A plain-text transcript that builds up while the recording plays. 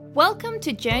Welcome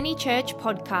to Journey Church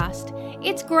Podcast.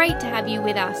 It's great to have you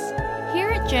with us. Here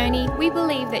at Journey, we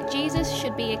believe that Jesus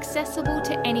should be accessible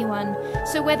to anyone.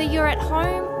 So whether you're at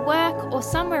home, work, or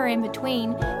somewhere in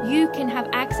between, you can have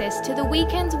access to the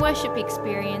weekend's worship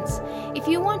experience. If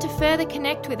you want to further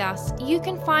connect with us, you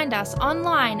can find us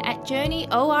online at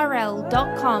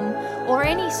journeyorl.com or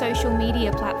any social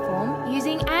media platform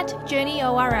using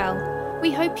 @journeyorl.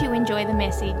 We hope you enjoy the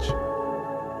message.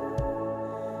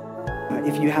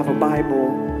 If you have a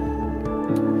Bible,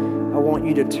 I want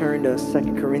you to turn to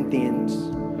 2 Corinthians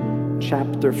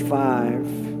chapter 5,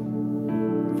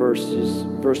 verse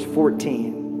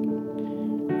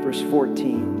 14. Verse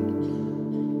 14.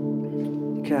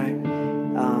 Okay.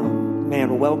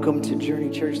 Welcome to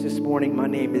Journey Church this morning. My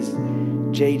name is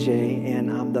JJ, and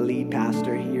I'm the lead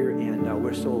pastor here, and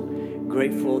we're so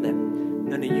grateful that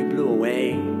none of you blew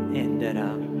away and that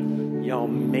y'all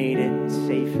made it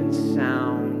safe and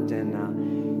sound, and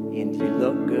you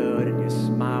look good, and your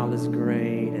smile is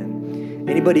great. And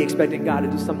anybody expecting God to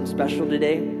do something special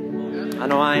today? I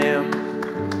know I am.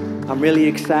 I'm really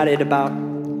excited about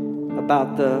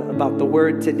the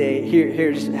word today.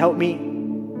 Here, just help me.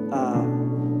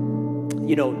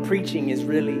 Preaching is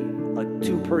really a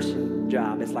two-person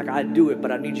job. It's like I do it,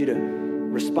 but I need you to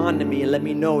respond to me and let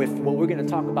me know if what we're going to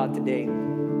talk about today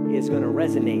is going to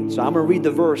resonate. So I'm going to read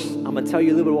the verse. I'm going to tell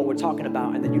you a little bit what we're talking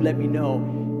about, and then you let me know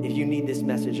if you need this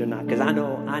message or not, because I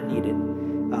know I need it.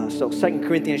 So 2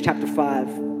 Corinthians chapter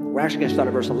 5, we're actually going to start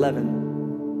at verse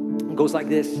 11. It goes like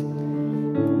this.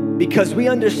 Because we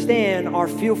understand our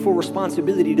fearful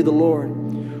responsibility to the Lord,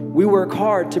 we work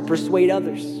hard to persuade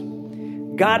others.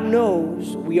 God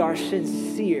knows we are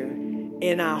sincere,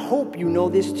 and I hope you know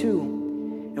this too.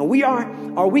 And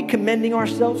are we commending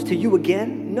ourselves to you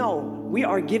again? No, we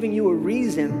are giving you a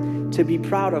reason to be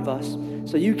proud of us,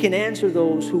 so you can answer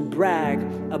those who brag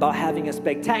about having a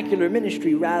spectacular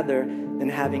ministry rather than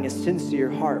having a sincere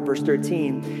heart. Verse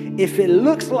 13, if it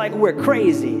looks like we're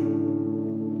crazy,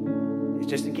 it's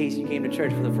just in case you came to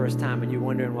church for the first time and you're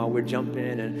wondering why we're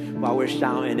jumping and why we're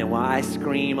shouting and why I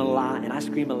scream a lot, and I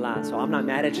scream a lot, so I'm not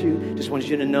mad at you. Just want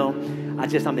you to know,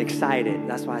 I'm excited.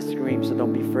 That's why I scream, so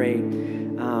don't be afraid.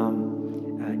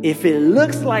 If it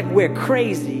looks like we're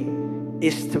crazy,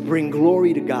 it's to bring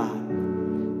glory to God.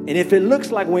 And if it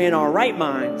looks like we're in our right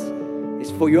minds,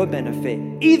 it's for your benefit.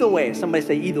 Either way, somebody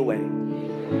say either way.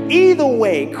 Either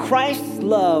way, Christ's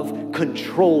love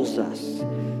controls us.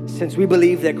 Since we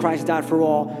believe that Christ died for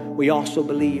all, we also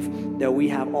believe that we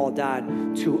have all died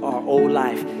to our old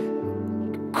life.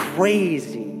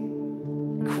 Crazy.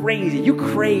 You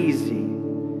crazy.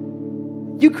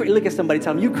 Look at somebody,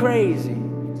 tell them, you crazy.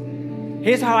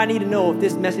 Here's how I need to know if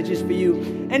this message is for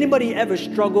you. Anybody ever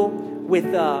struggle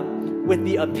with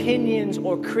the opinions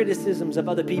or criticisms of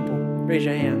other people? Raise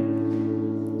your hand.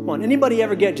 Come on, anybody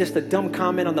ever get just a dumb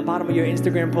comment on the bottom of your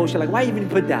Instagram post? You're like, why even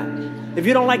put that? If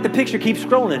you don't like the picture, keep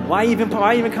scrolling. Why even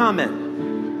comment?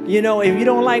 If you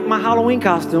don't like my Halloween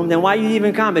costume, then why you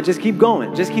even comment? Just keep going.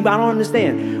 I don't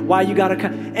understand why you gotta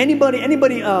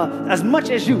anybody, as much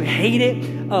as you hate it,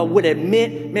 would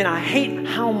admit, man, I hate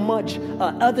how much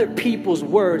other people's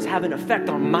words have an effect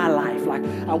on my life. Like,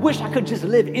 I wish I could just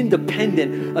live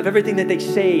independent of everything that they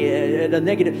say, the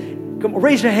negative. Come on,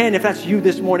 raise your hand if that's you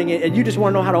this morning and you just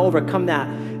want to know how to overcome that.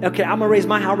 Okay, I'm gonna raise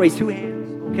my hand. I'll raise 2 hands.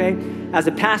 Okay, as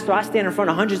a pastor, I stand in front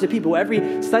of hundreds of people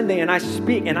every Sunday and I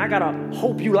speak, and I gotta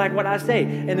hope you like what I say.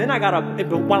 And then I gotta,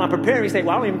 while I'm preparing, say,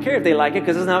 well, I don't even care if they like it,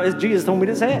 because it's Jesus told me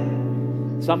to say it.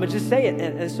 So I'm gonna just say it.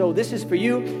 And so this is for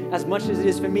you as much as it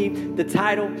is for me. The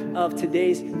title of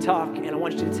today's talk, and I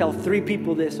want you to tell 3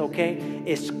 people this, okay?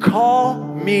 It's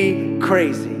Call Me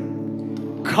Crazy.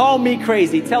 Call me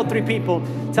crazy. Tell 3 people,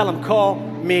 tell them, call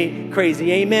me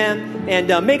crazy. Amen. And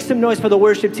make some noise for the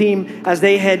worship team as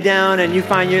they head down and you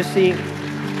find your seat.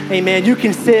 Amen. You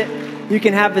can sit. You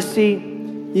can have a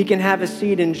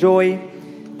seat. Enjoy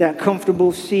that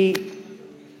comfortable seat.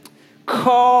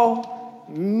 Call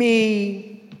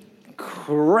me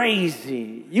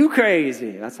crazy. You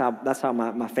crazy. That's how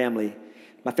my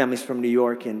family's from New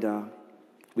York, and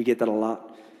we get that a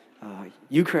lot.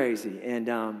 You crazy. And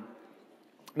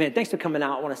man, thanks for coming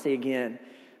out. I want to say again,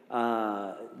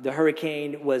 the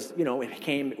hurricane was, it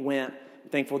came, it went.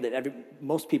 Thankful that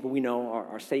most people we know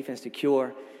are safe and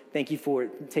secure. Thank you for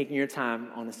taking your time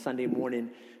on a Sunday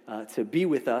morning to be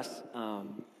with us.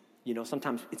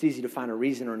 Sometimes it's easy to find a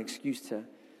reason or an excuse to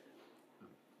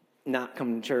not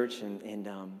come to church. And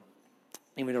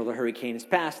even though the hurricane is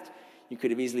past, you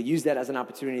could have easily used that as an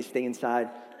opportunity to stay inside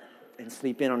and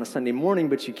sleep in on a Sunday morning,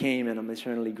 but you came, and I'm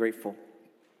eternally grateful.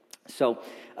 So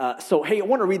hey, I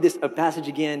want to read this passage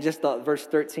again, just verse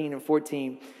 13 and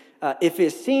 14. If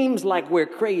it seems like we're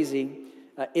crazy,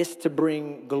 it's to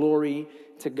bring glory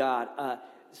to God.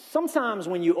 Sometimes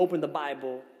when you open the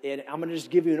Bible, and I'm going to just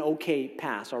give you an okay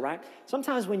pass, all right?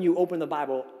 Sometimes when you open the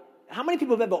Bible, how many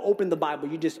people have ever opened the Bible?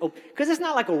 You just open, because it's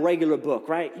not like a regular book,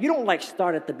 right? You don't like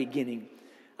start at the beginning.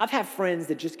 I've had friends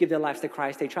that just give their lives to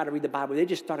Christ. They try to read the Bible. They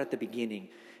just start at the beginning.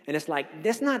 And it's like,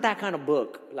 that's not that kind of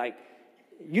book. Like,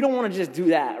 you don't want to just do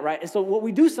that, right? And so what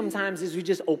we do sometimes is we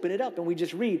just open it up and we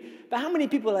just read. But how many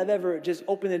people have ever just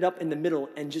opened it up in the middle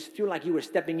and just feel like you were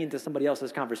stepping into somebody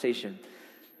else's conversation?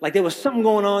 Like there was something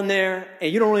going on there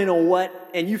and you don't really know what,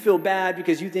 and you feel bad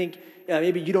because you think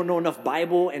maybe you don't know enough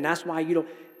Bible and that's why you don't.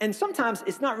 And sometimes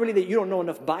it's not really that you don't know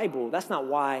enough Bible. That's not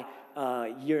why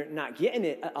you're not getting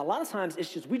it. A lot of times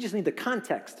it's just we just need the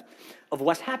context of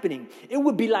what's happening. It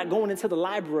would be like going into the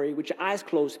library with your eyes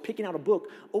closed, picking out a book,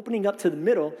 opening up to the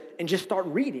middle, and just start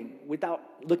reading without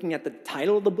looking at the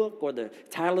title of the book or the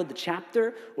title of the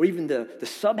chapter or even the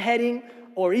subheading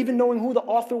or even knowing who the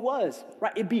author was,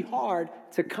 right? It'd be hard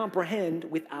to comprehend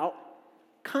without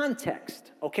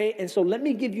context, okay? And so let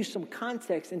me give you some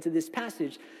context into this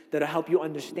passage that'll help you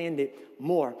understand it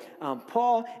more.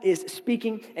 Paul is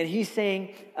speaking, and he's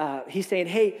saying,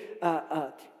 hey,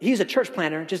 he's a church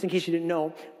planner, just in case you didn't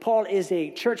know. Paul is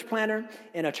a church planner,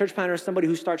 and a church planner is somebody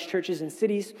who starts churches in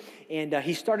cities, and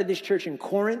he started this church in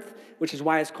Corinth, which is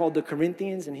why it's called the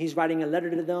Corinthians, and he's writing a letter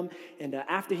to them, and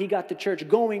after he got the church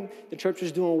going, the church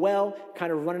was doing well,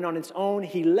 kind of running on its own.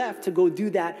 He left to go do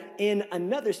that in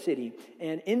another city,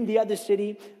 and in the other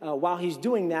city, while he's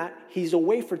doing that, he's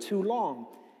away for too long.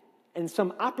 And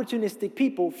some opportunistic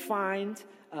people find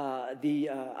the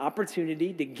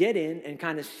opportunity to get in and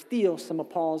kind of steal some of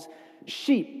Paul's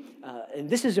sheep. And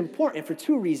this is important for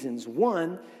two reasons.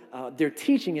 One, their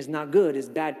teaching is not good, it's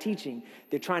bad teaching.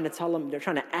 They're trying to tell them, they're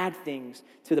trying to add things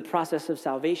to the process of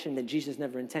salvation that Jesus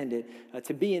never intended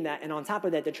to be in that. And on top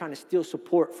of that, they're trying to steal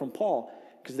support from Paul,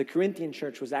 because the Corinthian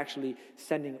church was actually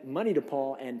sending money to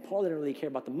Paul, and Paul didn't really care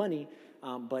about the money,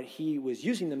 but he was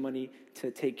using the money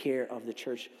to take care of the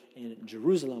church in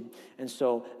Jerusalem. And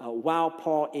so while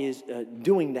Paul is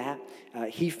doing that,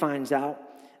 he finds out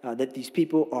that these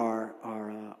people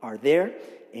are there,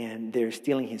 and they're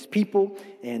stealing his people,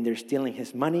 and they're stealing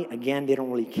his money. Again, they don't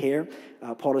really care.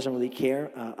 Paul doesn't really care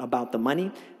about the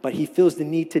money, but he feels the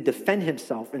need to defend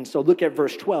himself. And so look at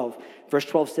verse 12. Verse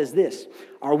 12 says this: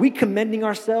 "Are we commending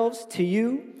ourselves to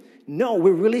you? No,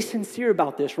 we're really sincere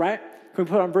about this, right?" Can we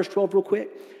put on verse 12 real quick?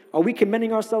 Are we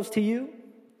commending ourselves to you?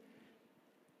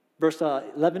 Verse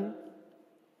 11.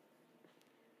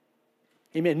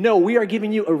 Amen. No, we are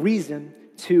giving you a reason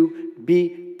to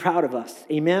be proud of us.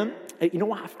 Amen. You know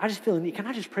what? I just feel the need. Can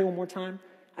I just pray one more time?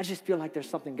 I just feel like there's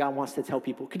something God wants to tell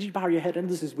people. Could you bow your head? And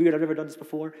this is weird. I've never done this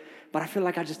before. But I feel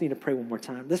like I just need to pray one more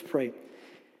time. Let's pray.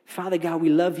 Father God, we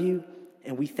love you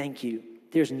and we thank you.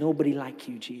 There's nobody like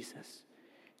you, Jesus.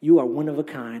 You are one of a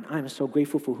kind. I am so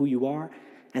grateful for who you are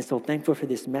and so thankful for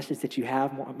this message that you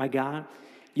have, my God.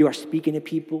 You are speaking to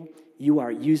people. You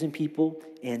are using people.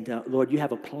 And Lord, you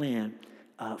have a plan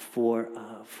for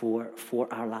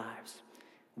our lives.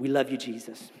 We love you,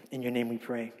 Jesus. In your name we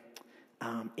pray.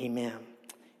 Amen.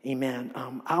 Amen.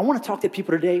 I want to talk to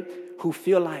people today who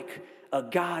feel like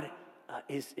God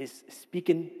is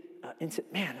speaking into,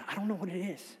 man, I don't know what it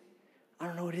is. I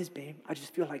don't know what it is, babe. I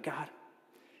just feel like God.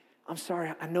 I'm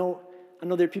sorry. I know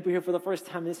there are people here for the first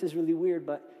time. This is really weird,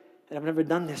 and I've never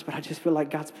done this, but I just feel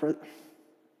like God's presence.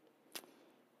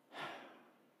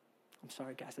 I'm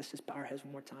sorry, guys. Let's just bow our heads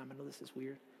one more time. I know this is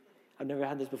weird. I've never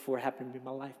had this before happen in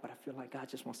my life, but I feel like God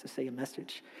just wants to say a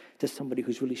message to somebody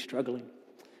who's really struggling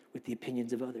with the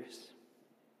opinions of others.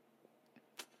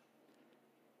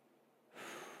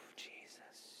 Jesus.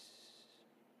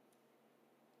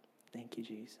 Thank you,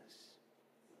 Jesus.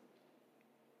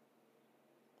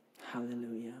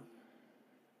 Hallelujah.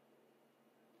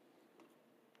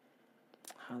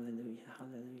 Hallelujah.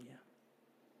 Hallelujah.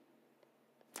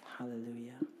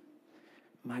 Hallelujah.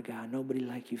 My God, nobody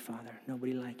like you, Father.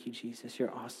 Nobody like you, Jesus.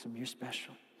 You're awesome. You're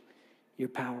special. You're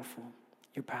powerful.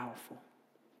 You're powerful.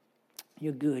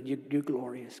 You're good. You're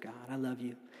glorious, God. I love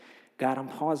you. God, I'm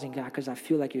pausing, God, because I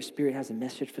feel like your spirit has a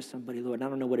message for somebody, Lord. And I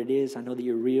don't know what it is. I know that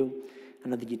you're real. I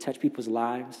know that you touch people's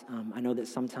lives. I know that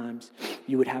sometimes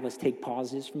you would have us take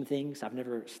pauses from things. I've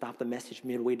never stopped a message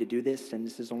midway to do this, and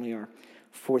this is only our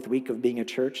 4th week of being a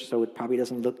church, so it probably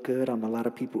doesn't look good on a lot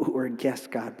of people who are guests,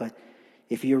 God. But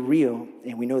if you're real,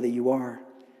 and we know that you are,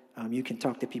 you can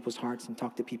talk to people's hearts and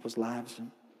talk to people's lives.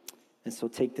 And so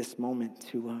take this moment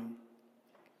to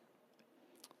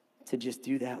just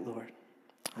do that, Lord.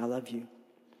 I love you.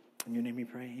 In your name we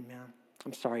pray, amen.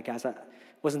 I'm sorry, guys. It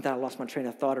wasn't that I lost my train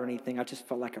of thought or anything. I just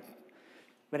felt like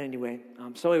But anyway,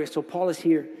 so Paul is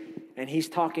here, and he's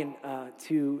talking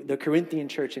to the Corinthian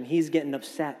church, and he's getting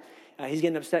upset. He's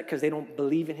getting upset because they don't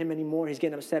believe in him anymore. He's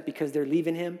getting upset because they're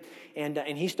leaving him. And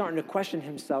he's starting to question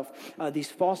himself.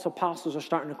 These false apostles are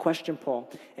starting to question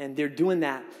Paul. And they're doing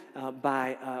that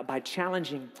by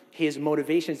challenging his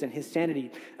motivations and his sanity.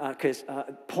 Because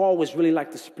Paul was really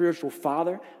like the spiritual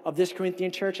father of this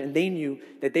Corinthian church. And they knew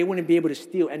that they wouldn't be able to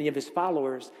steal any of his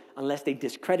followers unless they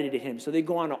discredited him. So they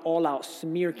go on an all-out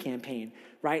smear campaign,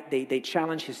 right? They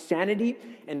challenge his sanity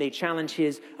and they challenge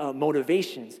his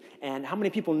motivations. And how many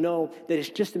people know that it's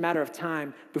just a matter of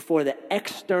time before the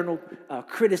external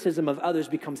criticism of others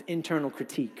becomes internal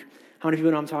critique? How many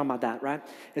people know I'm talking about that, right?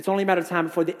 It's only a matter of time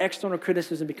before the external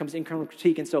criticism becomes internal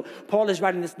critique. And so Paul is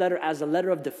writing this letter as a letter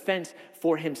of defense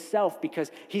for himself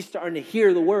because he's starting to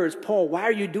hear the words, Paul, why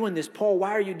are you doing this? Paul,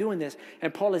 why are you doing this?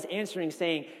 And Paul is answering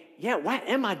saying, yeah, why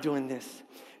am I doing this?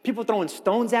 People throwing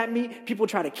stones at me. People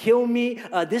try to kill me.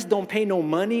 This don't pay no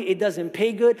money. It doesn't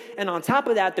pay good. And on top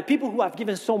of that, the people who I've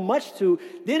given so much to,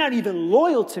 they're not even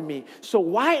loyal to me. So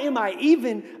why am I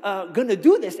even going to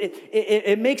do this?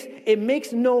 It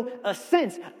makes no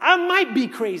sense. I might be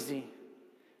crazy,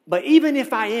 but even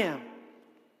if I am,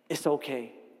 it's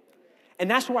okay. And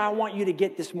that's where I want you to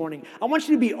get this morning. I want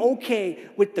you to be okay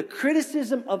with the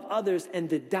criticism of others and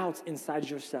the doubts inside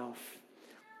yourself.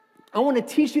 I want to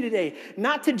teach you today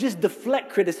not to just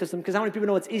deflect criticism, because how many people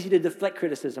know it's easy to deflect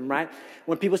criticism, right?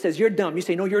 When people says, you're dumb, you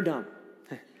say, no, you're dumb.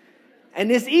 And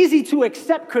it's easy to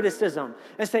accept criticism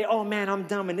and say, oh man, I'm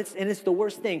dumb, and it's the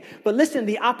worst thing. But listen,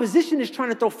 the opposition is trying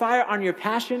to throw fire on your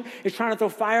passion. It's trying to throw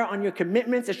fire on your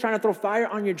commitments. It's trying to throw fire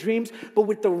on your dreams. But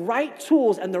with the right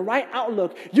tools and the right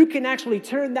outlook, you can actually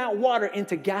turn that water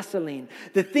into gasoline.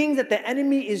 The things that the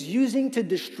enemy is using to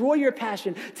destroy your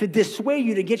passion, to dissuade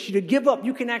you, to get you to give up,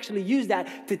 you can actually use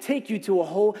that to take you to a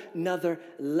whole nother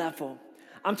level.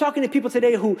 I'm talking to people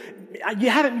today who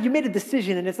you made a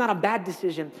decision, and it's not a bad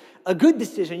decision, a good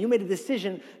decision. You made a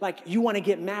decision like you want to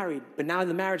get married, but now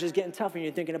the marriage is getting tough and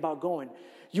you're thinking about going.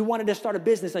 You wanted to start a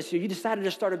business last year. You decided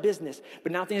to start a business,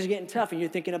 but now things are getting tough and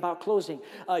you're thinking about closing.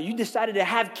 You decided to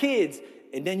have kids,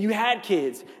 and then you had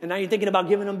kids, and now you're thinking about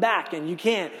giving them back, and you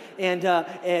can't. And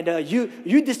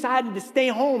you decided to stay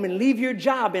home and leave your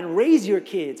job and raise your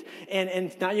kids,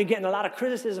 and now you're getting a lot of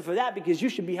criticism for that because you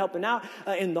should be helping out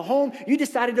in the home. You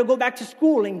decided to go back to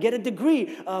school and get a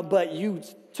degree, but you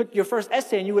took your first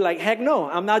essay and you were like, heck no,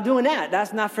 I'm not doing that.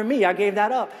 That's not for me. I gave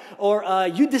that up. Or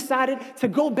you decided to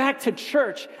go back to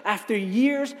church after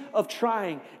years of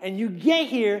trying, and you get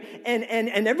here and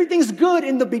everything's good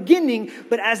in the beginning,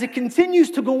 but as it continues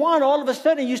to go on, all of a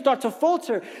sudden you start to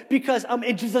falter because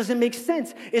it just doesn't make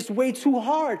sense. It's way too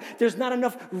hard. There's not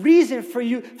enough reason for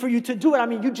you to do it. I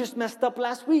mean, you just messed up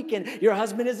last week and your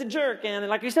husband is a jerk, and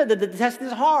like you said, the test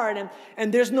is hard,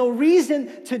 and there's no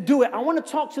reason to do it. I want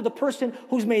to talk to the person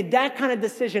who's made that kind of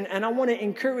decision, and I want to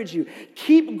encourage you.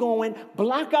 Keep going,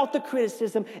 block out the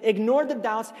criticism, ignore the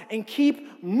doubts, and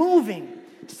keep moving.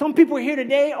 Some people here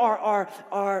today are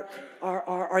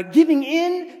giving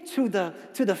in to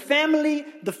the family,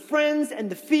 the friends, and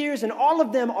the fears, and all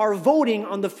of them are voting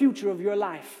on the future of your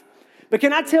life. But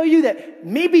can I tell you that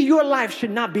maybe your life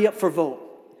should not be up for vote?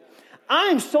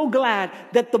 I'm so glad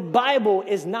that the Bible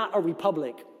is not a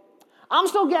republic. I'm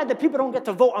so glad that people don't get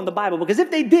to vote on the Bible, because if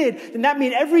they did, then that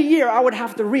means every year I would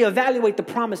have to reevaluate the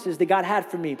promises that God had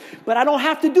for me. But I don't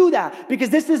have to do that, because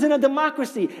this isn't a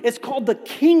democracy. It's called the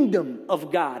kingdom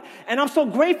of God. And I'm so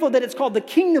grateful that it's called the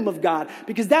kingdom of God,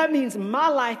 because that means my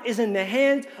life is in the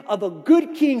hands of a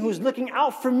good king who's looking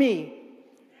out for me.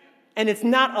 And it's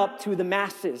not up to the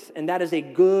masses. And that is a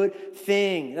good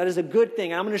thing. That is a good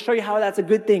thing. And I'm going to show you how that's a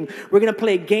good thing. We're going to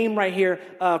play a game right here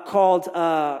called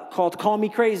Call Me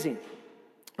Crazy.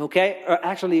 Okay? Or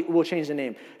actually, we'll change the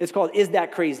name. It's called Is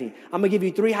That Crazy? I'm going to give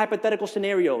you 3 hypothetical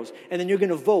scenarios, and then you're going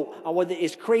to vote on whether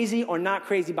it's crazy or not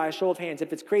crazy by a show of hands,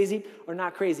 if it's crazy or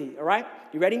not crazy. All right?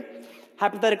 You ready?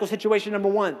 Hypothetical situation number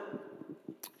 1.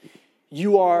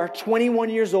 You are 21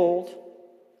 years old.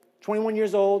 21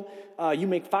 years old. You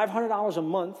make $500 a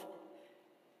month.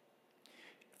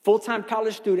 Full-time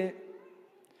college student.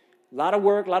 A lot of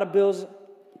work, a lot of bills.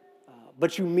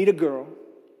 But you meet a girl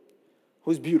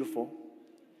who's beautiful,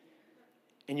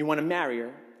 and you want to marry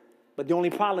her, but the only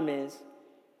problem is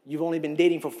you've only been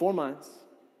dating for 4 months,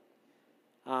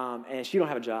 and she don't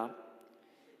have a job,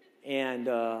 and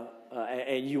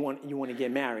you want to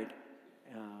get married,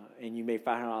 and you make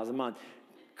 $500 a month.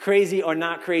 Crazy or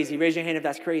not crazy? Raise your hand if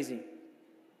that's crazy.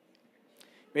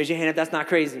 Raise your hand if that's not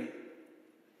crazy.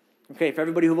 Okay, for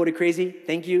everybody who voted crazy,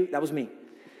 thank you. That was me.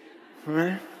 All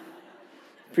right?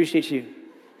 Appreciate you.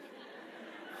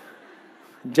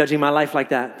 Judging my life like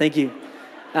that. Thank you.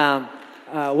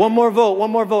 One more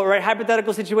vote, right?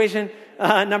 Hypothetical situation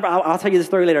I'll tell you the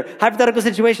story later. Hypothetical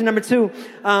situation number 2.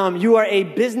 You are a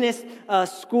business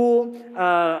school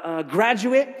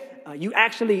graduate. You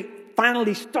actually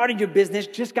finally started your business,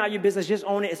 just got your business, just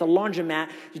own it. It's a laundromat.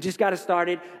 You just got it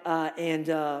started,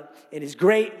 and it's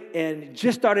great, and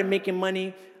just started making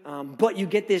money. But you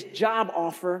get this job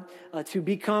offer to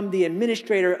become the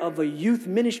administrator of a youth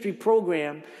ministry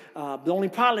program. The only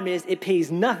problem is it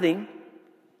pays nothing,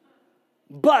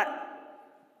 but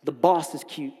the boss is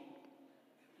cute.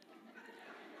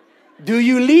 Do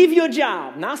you leave your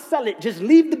job, not sell it, just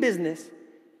leave the business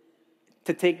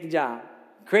to take the job?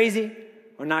 Crazy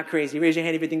or not crazy? Raise your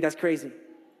hand if you think that's crazy.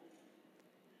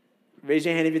 Raise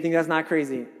your hand if you think that's not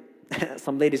crazy.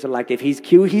 Some ladies are like, if he's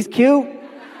cute, he's cute.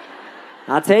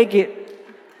 I'll take it.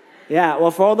 Yeah, well,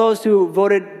 for all those who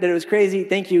voted that it was crazy,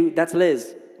 thank you. That's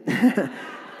Liz.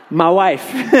 My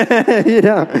wife. You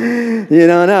don't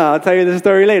know. I'll tell you the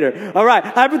story later. All right.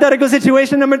 Hypothetical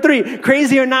situation number 3.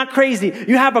 Crazy or not crazy?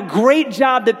 You have a great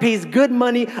job that pays good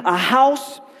money, a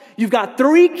house. You've got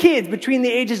 3 kids between the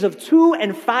ages of 2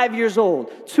 and 5 years old.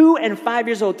 2 and 5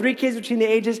 years old. 3 kids between the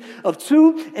ages of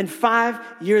 2 and 5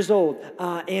 years old.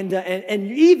 And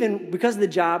you even, because of the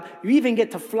job, you even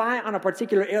get to fly on a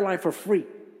particular airline for free.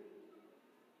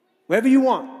 Wherever you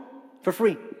want, for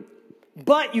free.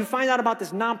 But you find out about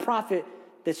this nonprofit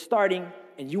that's starting,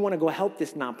 and you want to go help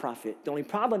this nonprofit. The only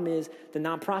problem is the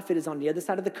nonprofit is on the other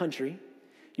side of the country.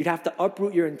 You'd have to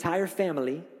uproot your entire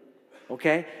family,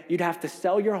 okay? You'd have to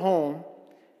sell your home,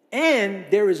 and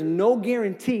there is no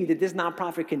guarantee that this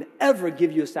nonprofit can ever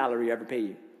give you a salary or ever pay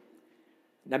you.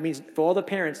 That means for all the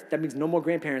parents, that means no more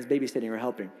grandparents babysitting or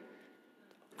helping.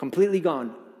 Completely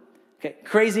gone. Okay,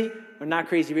 crazy or not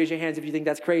crazy? Raise your hands if you think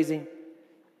that's crazy.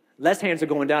 Less hands are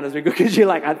going down as we go because you're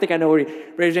like, I think I know where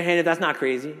you... Raise your hand if that's not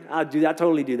crazy. I'll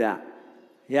totally do that.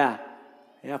 Yeah.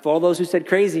 Yeah, for all those who said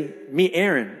crazy, meet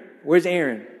Aaron. Where's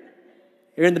Aaron?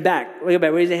 You're in the back. Look at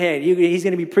that. Raise your hand. He's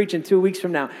going to be preaching 2 weeks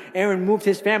from now. Aaron moved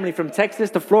his family from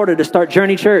Texas to Florida to start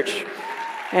Journey Church.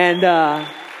 And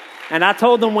I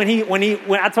told him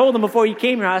when I told him before he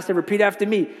came here, I said, repeat after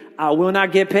me. I will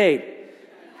not get paid.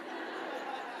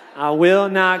 I will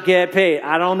not get paid.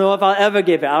 I don't know if I'll ever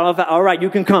get paid. All right, you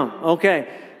can come. Okay.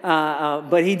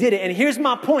 But he did it. And here's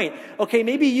my point. Okay,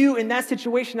 maybe you in that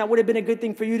situation, that would have been a good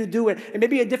thing for you to do it. And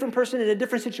maybe a different person in a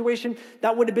different situation,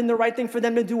 that would have been the right thing for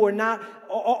them to do or not.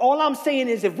 All I'm saying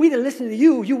is if we didn't listen to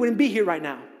you, you wouldn't be here right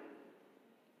now.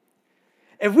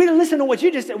 If we didn't listen to what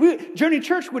you just said, Journey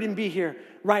Church wouldn't be here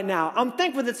right now. I'm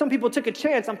thankful that some people took a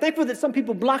chance. I'm thankful that some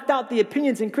people blocked out the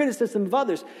opinions and criticism of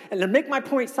others. And to make my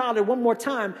point solid one more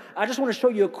time, I just want to show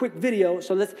you a quick video.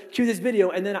 So let's cue this video,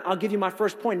 and then I'll give you my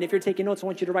first point. And if you're taking notes, I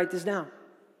want you to write this down.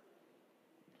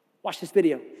 Watch this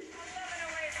video. David,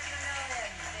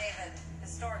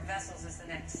 historic vessels is the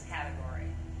next category.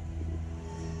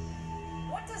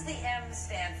 What does the M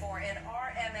stand for in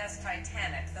RMS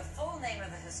Titanic, the full name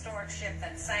of the historic ship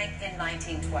that sank in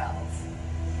 1912?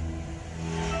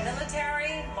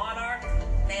 Military, monarch,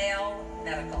 naval,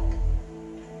 medical.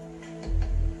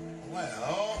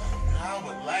 Well, I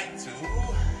would like to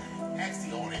ask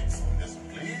the audience on this one,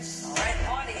 please. All right,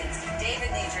 audience,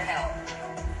 David needs your help.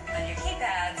 On your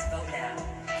keypads, vote now.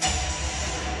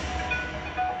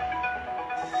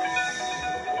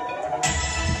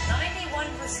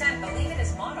 91% believe it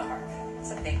is monarch.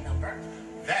 It's a big number.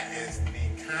 That is the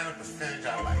kind of percentage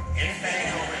I like. Anything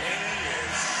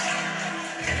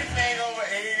over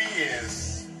 80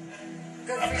 is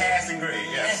Good a for passing grade.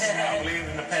 Yes, I believe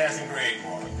in the passing grade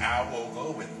mark. I will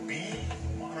go with B,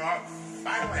 monarch.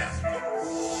 Final answer.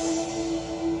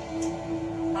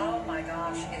 Oh my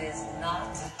gosh, it is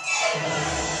not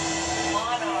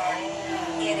monarch.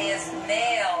 It is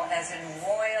mail, as in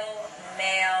royal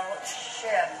mail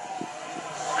ship.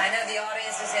 I know the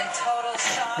audience is in total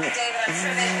shock, David. I'm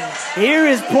sure they feel... Here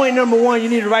is point number 1. You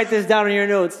need to write this down in your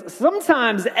notes.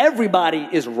 Sometimes everybody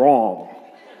is wrong.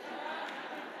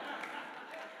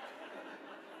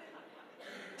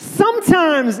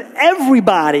 Sometimes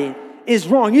everybody is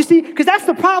wrong. You see, because that's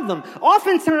the problem.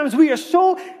 Oftentimes we are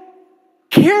so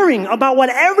caring about what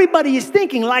everybody is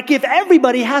thinking, like if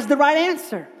everybody has the right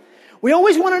answer. We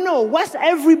always want to know, what's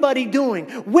everybody doing?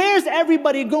 Where's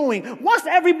everybody going? What's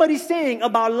everybody saying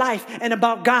about life and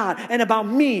about God and about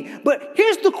me? But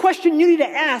here's the question you need to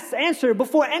answer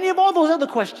before any of all those other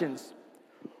questions.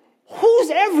 Who's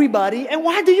everybody and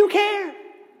why do you care?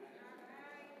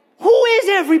 Who is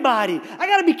everybody? I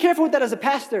got to be careful with that as a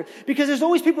pastor because there's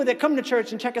always people that come to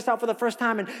church and check us out for the first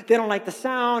time and they don't like the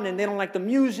sound and they don't like the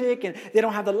music and they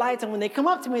don't have the lights. And when they come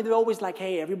up to me, they're always like,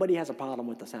 hey, everybody has a problem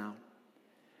with the sound.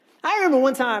 I remember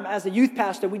one time as a youth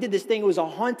pastor, we did this thing. It was a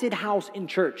haunted house in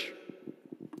church.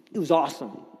 It was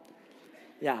awesome.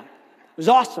 Yeah, it was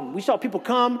awesome. We saw people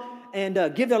come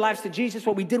and give their lives to Jesus.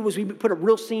 What we did was we put up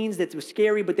real scenes that were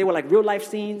scary, but they were like real life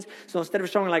scenes. So instead of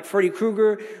showing like Freddy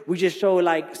Krueger, we just show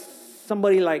like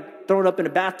somebody like thrown up in a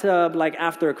bathtub like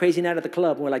after a crazy night at the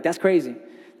club. And we're like, that's crazy.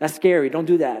 That's scary. Don't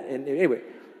do that. And anyway,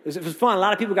 it was fun. A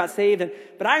lot of people got saved.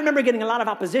 But I remember getting a lot of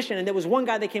opposition. And there was one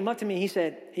guy that came up to me. And he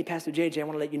said, hey, Pastor JJ, I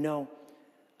want to let you know,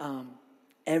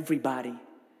 everybody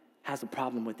has a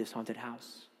problem with this haunted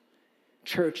house.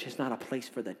 Church is not a place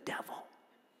for the devil.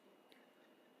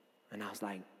 And I was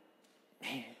like,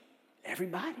 man,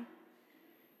 everybody?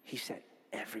 He said,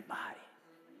 everybody.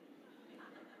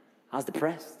 I was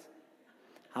depressed.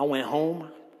 I went home.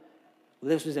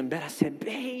 Liz was in bed. I said,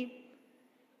 babe,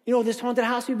 you know this haunted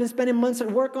house we've been spending months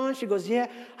at work on? She goes, yeah.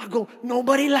 I go,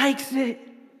 nobody likes it.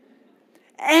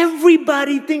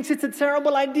 Everybody thinks it's a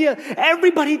terrible idea.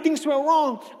 Everybody thinks we're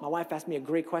wrong. My wife asked me a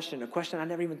great question, a question I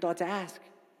never even thought to ask.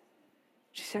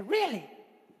 She said, really?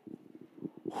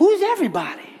 Who's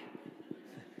everybody?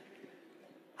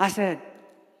 I said,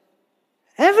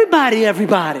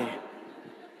 everybody.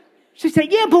 She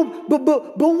said, yeah, but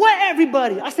what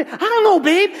everybody? I said, I don't know,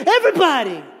 babe,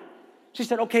 everybody. She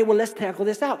said, okay, well, let's tackle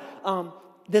this out.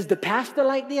 Does the pastor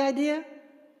like the idea?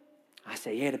 I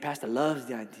said, yeah, the pastor loves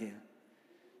the idea.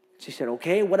 She said,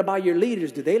 okay, what about your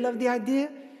leaders? Do they love the idea?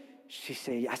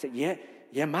 I said,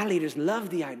 yeah, my leaders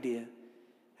love the idea.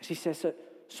 She said,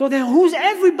 so then who's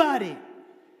everybody?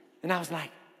 And I was like,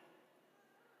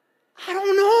 I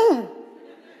don't know.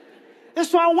 And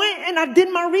so I went and I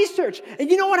did my research. And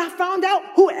you know what I found out?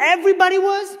 Who everybody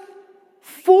was?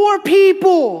 4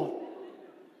 people.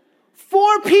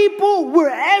 4 people were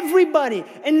everybody.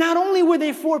 And not only were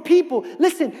they 4 people,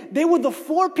 listen, they were the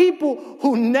 4 people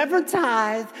who never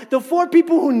tithe, the 4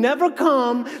 people who never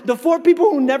come, the 4 people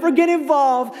who never get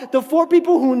involved, the 4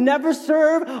 people who never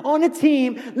serve on a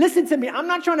team. Listen to me. I'm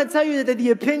not trying to tell you that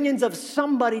the opinions of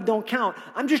somebody don't count.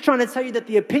 I'm just trying to tell you that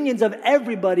the opinions of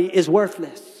everybody is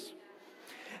worthless.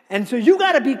 And so you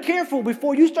got to be careful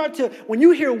before you start to, when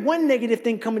you hear one negative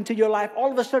thing come into your life, all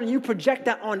of a sudden you project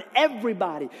that on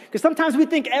everybody. Because sometimes we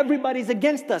think everybody's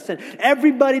against us and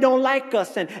everybody don't like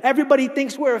us and everybody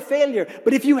thinks we're a failure.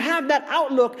 But if you have that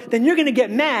outlook, then you're going to get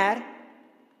mad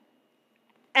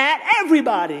at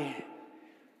everybody.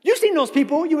 You've seen those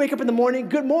people. You wake up in the morning,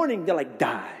 good morning. They're like,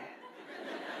 die.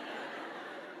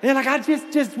 And they're like, I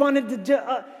just wanted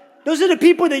to... Those are the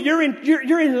people that you're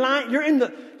in line, you're in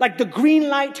the green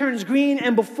light turns green,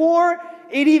 and before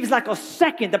it even like a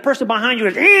second, the person behind you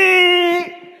is,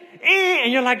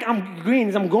 and you're like, I'm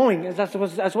green, I'm going. That's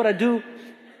what I do.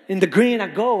 In the green, I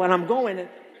go, and I'm going. And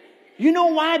you know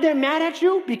why they're mad at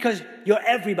you? Because you're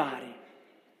everybody.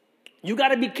 You got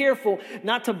to be careful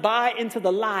not to buy into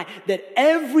the lie that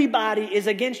everybody is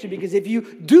against you, because if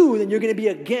you do, then you're going to be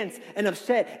against and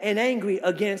upset and angry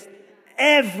against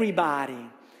everybody.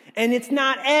 And it's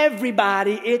not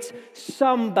everybody, it's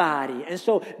somebody. And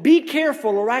so be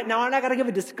careful, all right? Now, and I got to give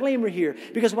a disclaimer here,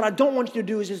 because what I don't want you to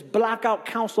do is just block out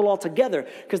counsel altogether.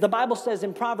 Because the Bible says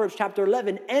in Proverbs chapter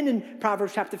 11 and in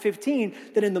Proverbs chapter 15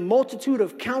 that in the multitude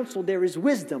of counsel there is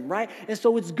wisdom, right? And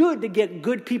so it's good to get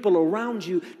good people around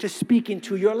you to speak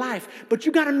into your life. But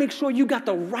you got to make sure you got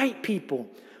the right people.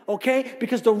 Okay?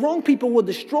 Because the wrong people will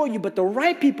destroy you, but the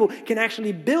right people can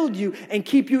actually build you and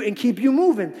keep you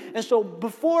moving. And so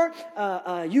before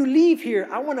you leave here,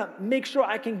 I want to make sure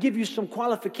I can give you some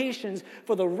qualifications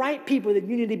for the right people that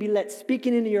you need to be let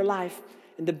speaking into your life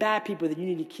and the bad people that you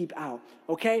need to keep out.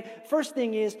 Okay? First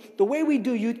thing is, the way we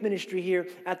do youth ministry here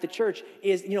at the church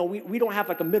is, you know, we don't have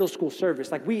like a middle school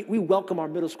service. Like we welcome our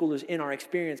middle schoolers in our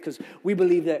experience because we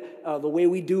believe that the way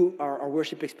we do our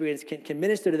worship experience can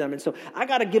minister to them. And so I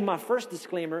got to give my first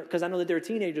disclaimer because I know that there are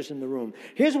teenagers in the room.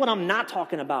 Here's what I'm not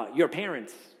talking about. Your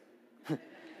parents.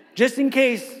 Just in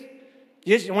case,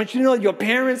 I want you to know your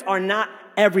parents are not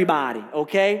everybody,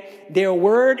 okay? Their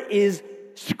word is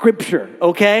scripture,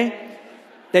 okay?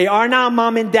 They are not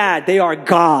mom and dad. They are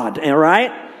God, all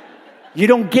right? You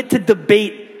don't get to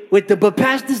debate with but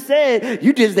pastor said,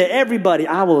 you just said everybody.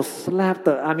 I will slap if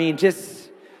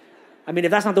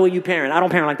that's not the way you parent, I don't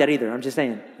parent like that either. I'm just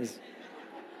saying.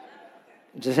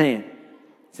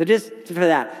 So just for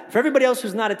that. For everybody else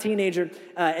who's not a teenager,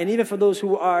 and even for those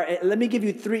who are, let me give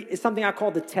you 3. It's something I call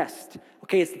the test.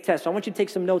 Okay, it's the test. So I want you to take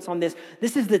some notes on this.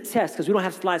 This is the test, because we don't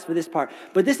have slides for this part.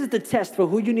 But this is the test for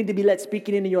who you need to be let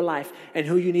speaking into your life and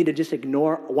who you need to just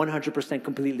ignore 100%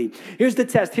 completely. Here's the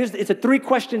test. It's a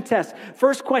 3-question test.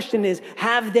 First question is,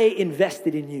 have they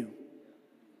invested in you?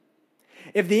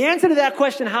 If the answer to that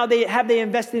question, have they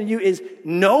invested in you, is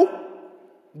no,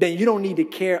 then you don't need to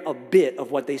care a bit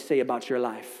of what they say about your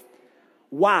life.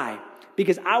 Why?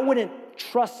 Because I wouldn't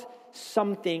trust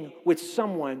something with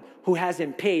someone who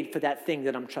hasn't paid for that thing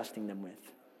that I'm trusting them with.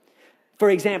 For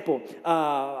example,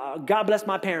 God bless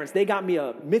my parents. They got me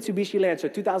a Mitsubishi Lancer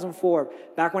 2004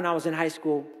 back when I was in high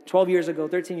school, 12 years ago,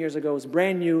 13 years ago. It was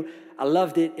brand new. I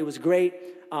loved it. It was great.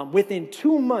 Within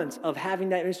 2 months of having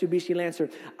that Mitsubishi Lancer,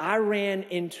 I ran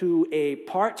into a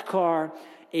parked car,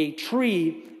 a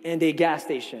tree, and a gas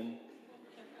station.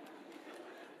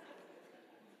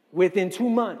 Within 2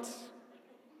 months,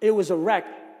 it was a wreck.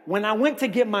 When I went to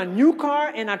get my new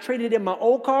car and I traded in my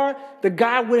old car, the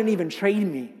guy wouldn't even trade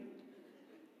me.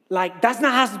 Like, that's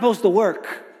not how it's supposed to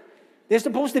work. There's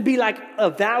supposed to be like a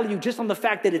value just on the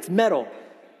fact that it's metal.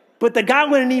 But the guy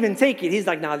wouldn't even take it. He's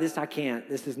like, nah, this I can't.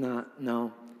 This is not,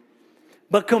 no.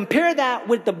 But compare that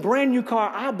with the brand new car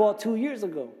I bought 2 years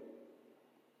ago.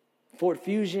 Ford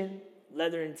Fusion,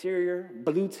 leather interior,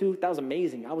 Bluetooth. That was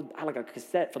amazing. I had like a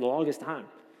cassette for the longest time.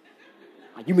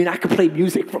 You mean I could play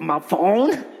music from my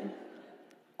phone?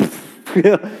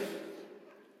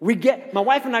 My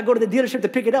wife and I go to the dealership to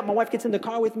pick it up. My wife gets in the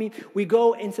car with me. We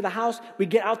go into the house. We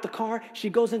get out the car. She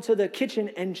goes into the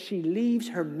kitchen and she leaves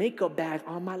her makeup bag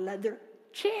on my leather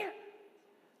chair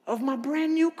of my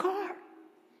brand new car.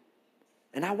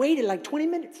 And I waited like 20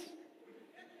 minutes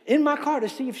in my car to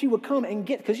see if she would come and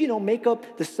get, because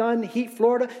makeup, the sun, heat,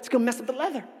 Florida, it's going to mess up the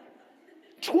leather.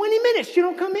 20 minutes, she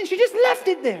don't come in. She just left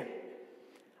it there.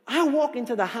 I walk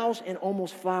into the house and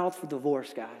almost filed for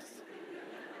divorce, guys.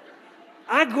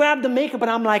 I grabbed the makeup and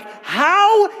I'm like,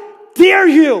 how dare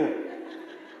you?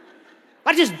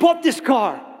 I just bought this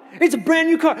car. It's a brand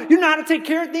new car. You know how to take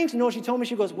care of things? No, she told me,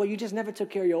 she goes, well, you just never took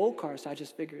care of your old car, so I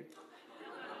just figured.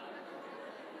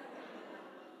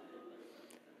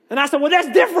 And I said, well, that's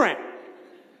different.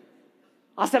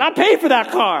 I said, I paid for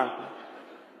that car.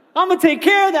 I'm going to take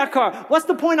care of that car. What's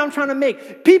the point I'm trying to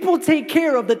make? People take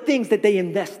care of the things that they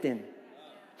invest in.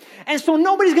 And so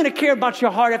nobody's going to care about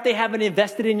your heart if they haven't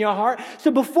invested in your heart.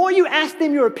 So before you ask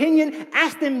them your opinion,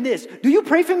 ask them this. Do you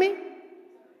pray for me?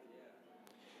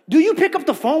 Do you pick up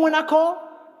the phone when I call?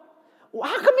 Well,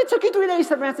 how come it took you 3 days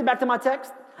to answer back to my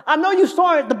text? I know you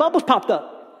saw it. The bubbles popped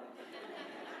up.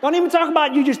 Don't even talk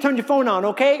about you just turned your phone on,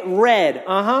 okay? Red.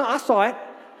 I saw it.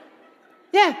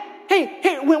 Yeah.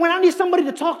 Hey, when I need somebody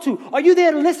to talk to, are you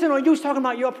there to listen or are you just talking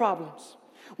about your problems?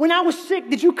 When I was sick,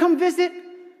 did you come visit?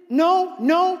 No,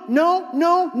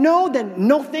 then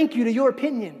no thank you to your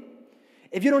opinion.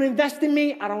 If you don't invest in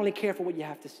me, I don't really care for what you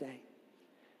have to say.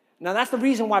 Now, that's the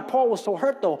reason why Paul was so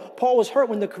hurt, though. Paul was hurt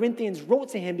when the Corinthians wrote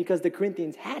to him because the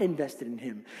Corinthians had invested in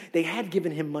him. They had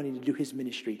given him money to do his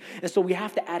ministry. And so we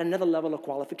have to add another level of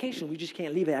qualification. We just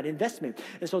can't leave it at investment.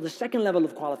 And so the second level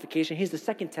of qualification, here's the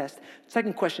second test,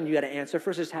 second question you got to answer.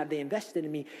 First is, have they invested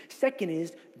in me? Second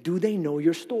is, do they know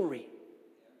your story?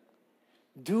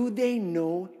 Do they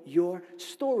know your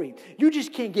story? You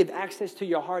just can't give access to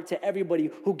your heart to everybody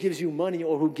who gives you money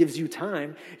or who gives you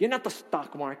time. You're not the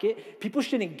stock market. People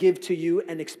shouldn't give to you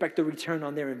and expect a return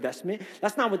on their investment.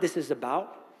 That's not what this is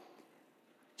about.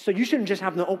 So you shouldn't just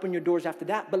have them open your doors after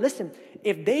that. But listen,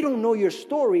 if they don't know your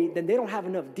story, then they don't have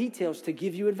enough details to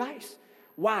give you advice.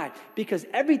 Why? Because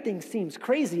everything seems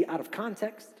crazy out of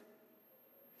context.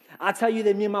 I tell you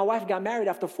that me and my wife got married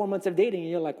after 4 months of dating, and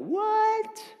you're like,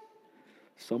 what?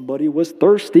 Somebody was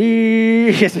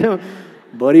thirsty.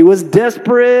 Somebody was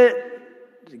desperate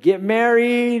to get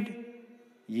married.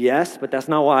 Yes, but that's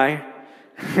not why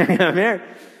I got married.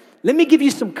 Let me give you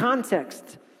some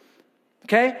context.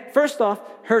 Okay? First off,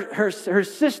 her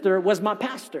sister was my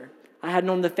pastor. I had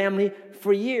known the family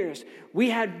for years.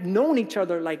 We had known each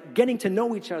other, like getting to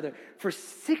know each other for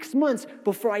 6 months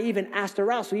before I even asked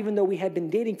her out. So even though we had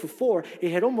been dating for 4,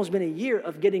 it had almost been a year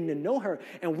of getting to know her.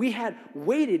 And we had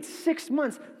waited 6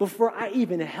 months before I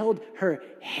even held her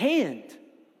hand.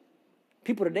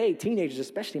 People today, teenagers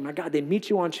especially, my God, they meet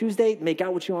you on Tuesday, make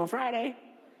out with you on Friday.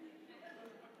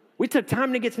 We took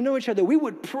time to get to know each other. We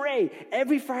would pray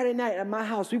every Friday night at my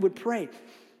house. We would pray.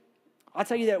 I'll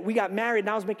tell you that we got married and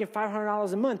I was making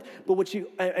 $500 a month,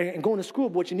 and going to school.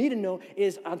 But what you need to know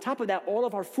is on top of that, all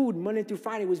of our food Monday through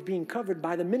Friday was being covered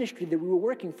by the ministry that we were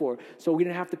working for. So we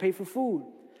didn't have to pay for food.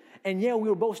 And yeah, we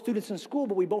were both students in school,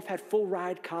 but we both had full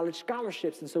ride college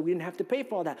scholarships. And so we didn't have to pay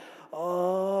for all that.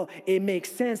 Oh, it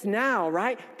makes sense now,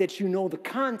 right? That you know the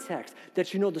context,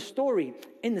 that you know the story.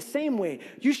 In the same way,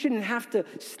 you shouldn't have to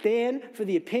stand for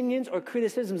the opinions or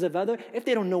criticisms of others if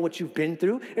they don't know what you've been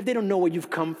through, if they don't know where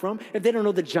you've come from, if they don't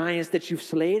know the giants that you've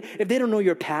slayed, if they don't know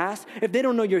your past, if they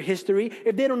don't know your history,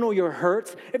 if they don't know your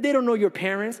hurts, if they don't know your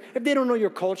parents, if they don't know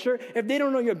your culture, if they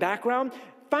don't know your background.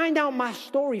 find out my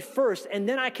story first, and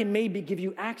then I can maybe give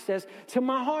you access to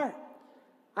my heart.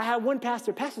 I had one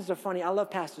pastor. Pastors are funny. I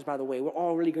love pastors, by the way. We're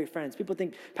all really great friends. People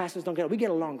think pastors don't get along. We get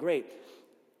along great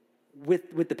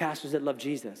with the pastors that love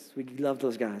Jesus. We love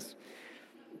those guys.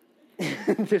 I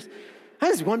had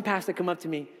this one pastor come up to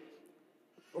me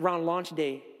around launch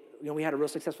day. You know, we had a real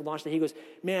successful launch day. He goes,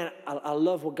 man, I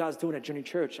love what God's doing at Journey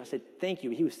Church. I said, thank you.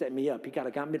 He was setting me up. He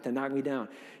got me to knock me down.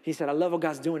 He said, I love what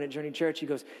God's doing at Journey Church. He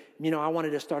goes, you know, I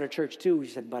wanted to start a church too. He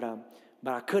said, but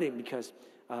I couldn't because,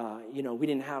 you know, we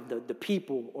didn't have the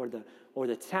people or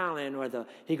the talent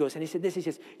he goes, and he said this, he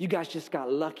says, you guys just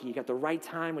got lucky. You got the right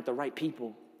time with the right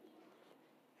people.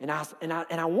 And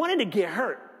I wanted to get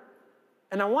hurt.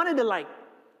 And I wanted to I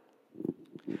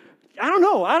don't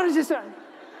know. I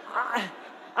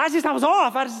was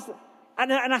off.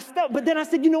 I stepped, but then I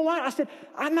said, you know what? I said,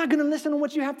 I'm not going to listen to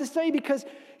what you have to say because,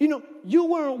 you know, you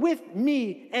weren't with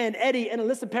me and Eddie and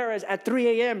Alyssa Perez at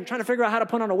 3 a.m. trying to figure out how to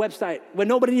put on a website when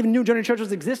nobody even knew Journey Church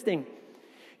was existing.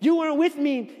 You weren't with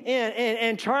me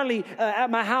and Charlie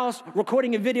at my house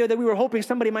recording a video that we were hoping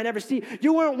somebody might never see.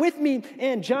 You weren't with me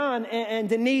and John and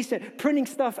Denise printing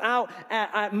stuff out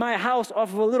at my house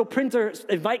off of a little printer,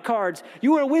 invite cards.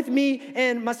 You weren't with me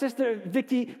and my sister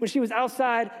Vicky when she was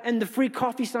outside and the free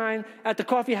coffee sign at the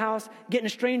coffee house, getting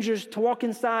strangers to walk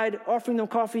inside, offering them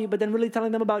coffee, but then really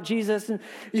telling them about Jesus. And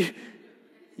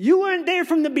you weren't there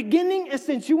from the beginning, and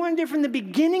since you weren't there from the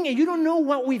beginning and you don't know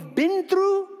what we've been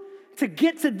through, to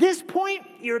get to this point,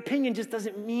 your opinion just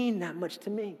doesn't mean that much to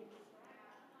me.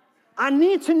 I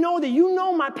need to know that you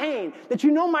know my pain, that you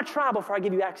know my trial before I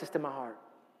give you access to my heart.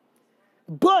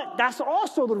 But that's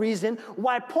also the reason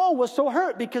why Paul was so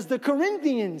hurt, because the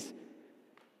Corinthians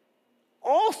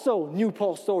also knew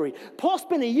Paul's story. Paul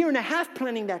spent 1.5 years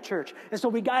planning that church. And so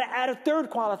we got to add a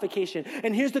third qualification.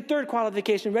 And here's the third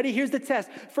qualification. Ready? Here's the test.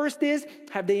 First is,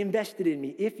 have they invested in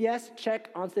me? If yes,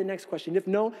 check. On to the next question. If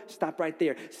no, stop right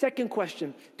there. Second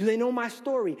question, do they know my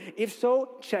story? If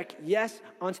so, check yes.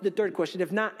 On to the third question.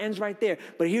 If not, ends right there.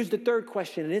 But here's the third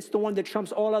question, and it's the one that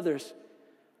trumps all others.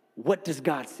 What does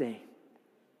God say?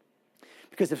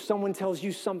 Because if someone tells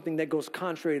you something that goes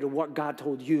contrary to what God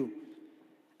told you,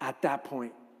 at that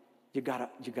point, you gotta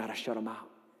shut them out.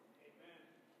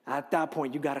 At that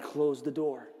point, you gotta close the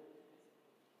door.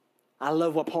 I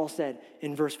love what Paul said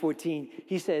in verse 14.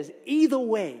 He says, either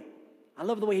way, I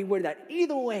love the way he worded that.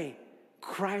 Either way,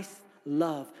 Christ's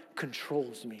love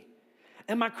controls me.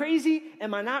 Am I crazy?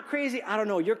 Am I not crazy? I don't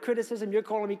know. Your criticism, you're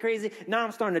calling me crazy. Now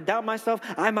I'm starting to doubt myself.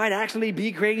 I might actually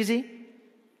be crazy.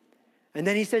 And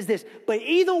then he says this, but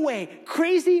either way,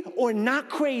 crazy or not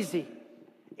crazy,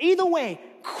 either way,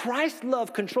 Christ's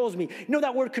love controls me. You know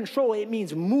that word control, it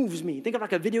means moves me. Think of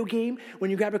like a video game when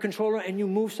you grab a controller and you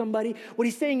move somebody. What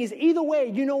he's saying is either way,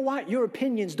 you know what? Your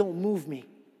opinions don't move me.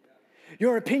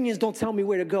 Your opinions don't tell me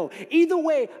where to go. Either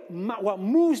way, what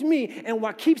moves me and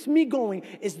what keeps me going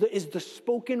is the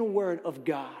spoken word of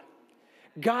God.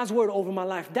 God's word over my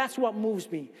life. That's what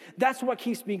moves me. That's what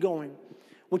keeps me going,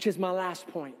 which is my last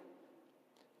point.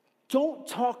 Don't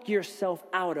talk yourself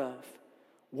out of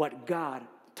what God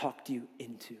talked you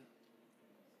into.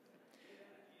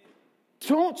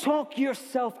 Don't talk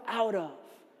yourself out of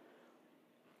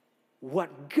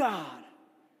what God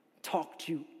talked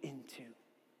you into.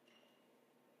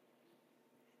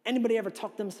 Anybody ever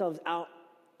talk themselves out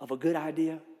of a good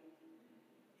idea?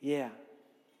 Yeah,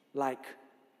 like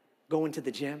going to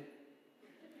the gym.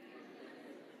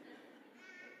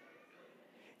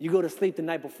 You go to sleep the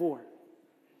night before,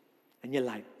 and you're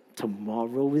like,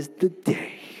 tomorrow is the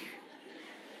day.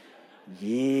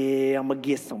 Yeah, I'm going to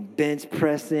get some bench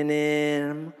pressing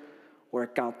in,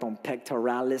 work out them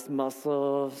pectoralis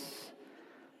muscles.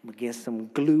 I'm going to get some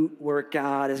glute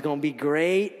workout. It's going to be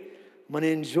great. I'm going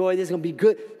to enjoy this. It's going to be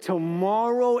good.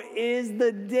 Tomorrow is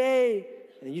the day.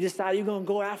 And you decide you're going to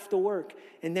go after work.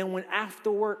 And then when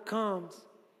after work comes,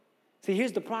 see,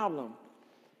 here's the problem.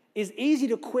 It's easy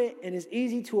to quit, and it's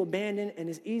easy to abandon, and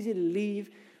it's easy to leave,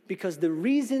 because the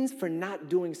reasons for not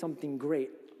doing something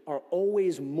great are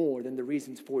always more than the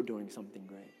reasons for doing something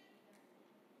great.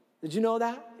 Did you know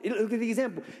that? Look at the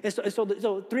example. And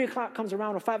so 3 o'clock comes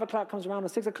around, or 5 o'clock comes around, or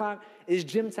 6 o'clock is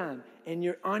gym time, and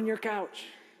you're on your couch.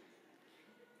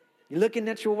 You're looking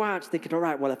at your watch, thinking, all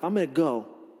right, well, if I'm going to go,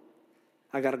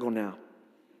 I got to go now.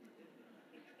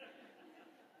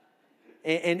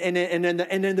 And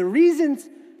then the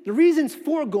reasons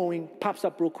for going pops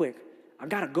up real quick. I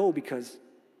got to go because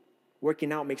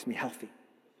working out makes me healthy.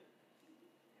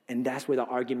 And that's where the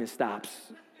argument stops.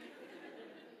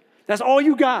 That's all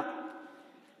you got.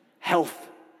 Health.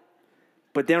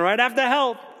 But then right after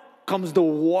health comes the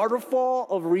waterfall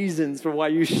of reasons for why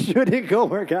you shouldn't go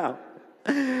work out.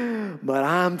 But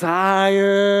I'm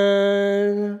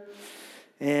tired.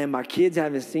 And my kids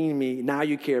haven't seen me. Now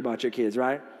you care about your kids,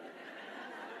 right?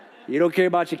 You don't care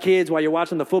about your kids while you're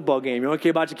watching the football game. You don't care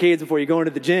about your kids before you go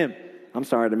into the gym. I'm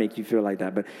sorry to make you feel like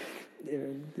that, but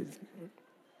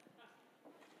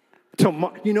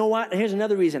you know what? Here's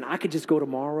another reason. I could just go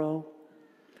tomorrow.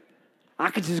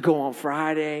 I could just go on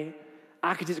Friday.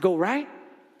 I could just go, right?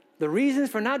 The reasons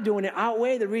for not doing it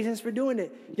outweigh the reasons for doing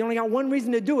it. You only got one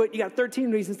reason to do it. You got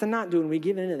 13 reasons to not do it, and we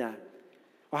give into that.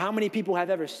 Or how many people have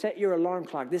ever set your alarm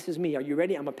clock? This is me. Are you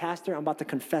ready? I'm a pastor. I'm about to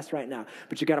confess right now.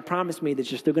 But you got to promise me that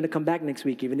you're still going to come back next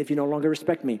week, even if you no longer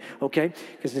respect me, okay?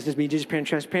 Because this is me just being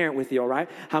transparent with you, all right?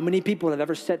 How many people have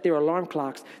ever set their alarm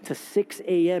clocks to 6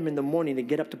 a.m. in the morning to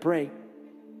get up to pray?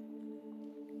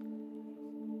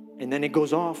 And then it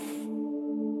goes off.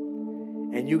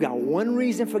 And you got one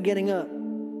reason for getting up,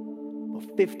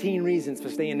 but 15 reasons for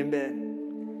staying in bed.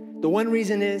 The one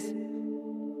reason is, I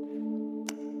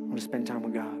want to spend time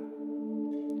with God.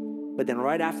 But then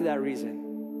right after that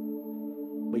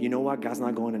reason, but you know what? God's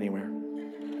not going anywhere.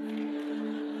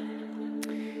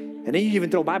 And then you even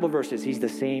throw Bible verses. He's the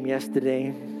same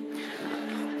yesterday,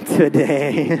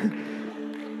 today,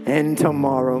 and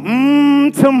tomorrow.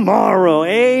 Tomorrow.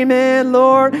 Amen,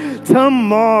 Lord.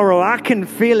 Tomorrow. I can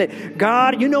feel it.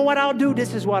 God, you know what I'll do?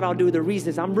 This is what I'll do. The reason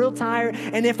is I'm real tired.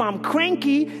 And if I'm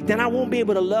cranky, then I won't be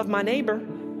able to love my neighbor.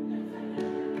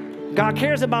 God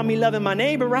cares about me loving my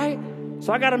neighbor, right?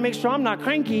 So I got to make sure I'm not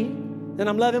cranky, then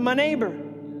I'm loving my neighbor.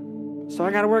 So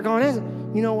I got to work on this.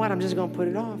 You know what? I'm just going to put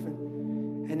it off.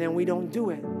 And then we don't do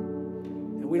it.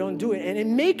 And we don't do it. And it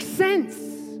makes sense.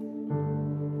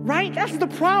 Right? That's the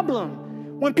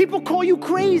problem. When people call you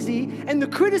crazy and the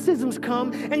criticisms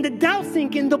come and the doubts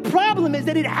sink in, the problem is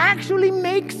that it actually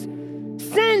makes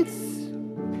sense.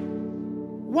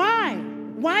 Why?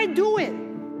 Why do it?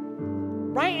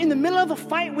 Right? In the middle of a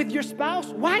fight with your spouse,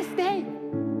 why stay?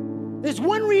 There's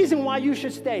one reason why you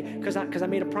should stay, because I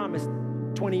made a promise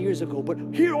 20 years ago, but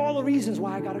here are all the reasons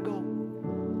why I got to go.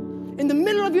 In the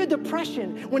middle of your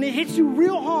depression, when it hits you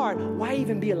real hard, why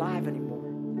even be alive anymore?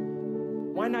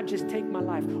 Why not just take my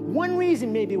life? One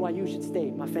reason maybe why you should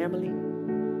stay, my family,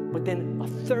 but then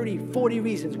 30, 40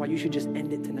 reasons why you should just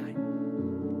end it tonight.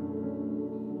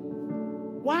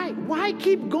 Why? Why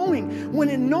keep going when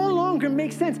it no longer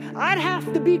makes sense? I'd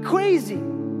have to be crazy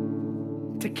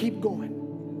to keep going.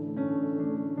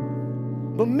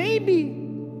 But maybe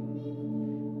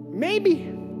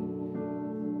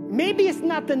it's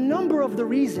not the number of the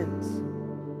reasons,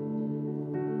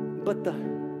 but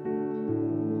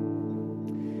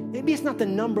maybe it's not the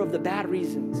number of the bad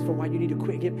reasons for why you need to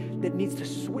quit that needs to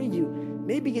sway you.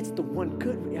 Maybe it's the one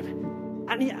good.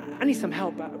 I need some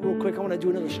help real quick. I want to do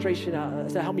an illustration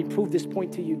to help me prove this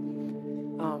point to you.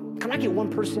 Can I get one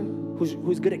person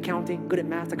who's good at counting, good at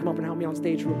math, to come up and help me on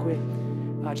stage real quick?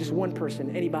 Just one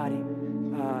person, anybody,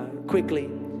 quickly.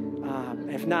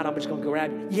 If not, I'm just going to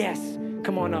grab you. Yes,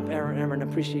 come on up, Aaron.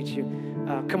 Appreciate you.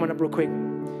 Come on up real quick.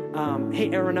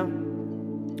 Hey, Aaron,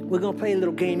 we're going to play a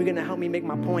little game. You're going to help me make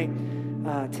my point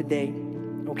today,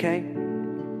 okay?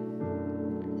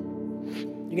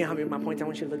 You're going to help me with my point. I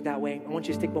want you to look that way. I want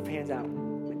you to stick both hands out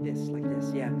like this,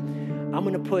 yeah. I'm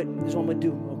going to this is what I'm going to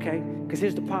do, okay? Because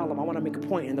here's the problem. I want to make a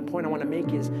point, and the point I want to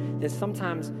make is that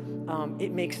sometimes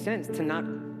it makes sense to not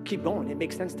keep going. It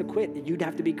makes sense to quit. You'd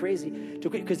have to be crazy to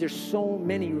quit because there's so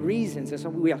many reasons. And so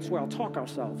we swear I'll talk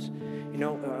ourselves. You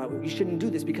know, you shouldn't do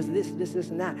this because of this,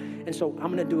 and that. And so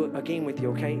I'm going to do a game with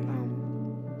you, okay?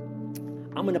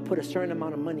 I'm going to put a certain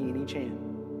amount of money in each hand.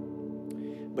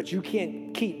 But you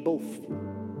can't keep both.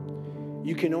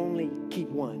 You can only keep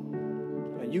one.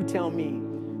 You tell me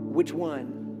which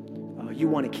one you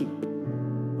want to keep,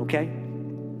 okay?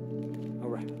 All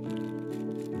right.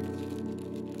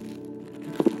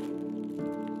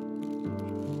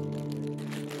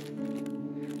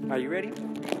 Are you ready?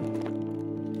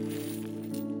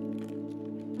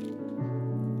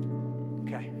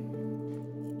 Okay.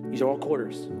 These are all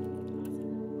quarters.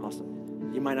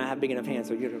 Awesome. You might not have big enough hands,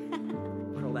 so you're going to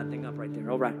curl that thing up right there.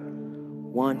 All right.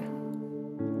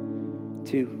 1,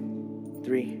 2,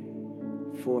 3,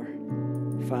 4,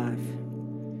 5,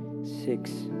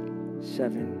 6,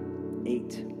 7,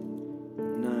 8,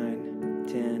 9,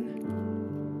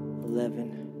 10,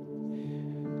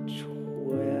 11,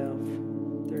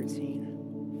 12,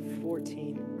 13,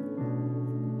 14,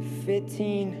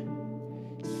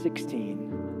 15,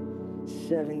 16,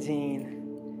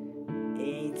 17,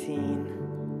 18,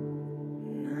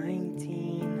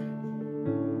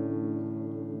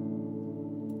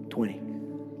 19, 20.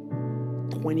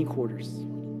 20 quarters.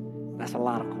 That's a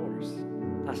lot of quarters.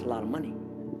 That's a lot of money.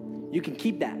 You can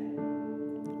keep that.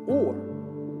 Or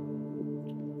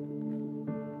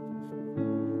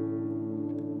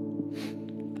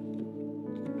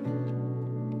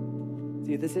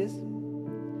See what this is?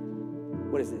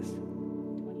 What is this?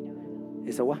 $20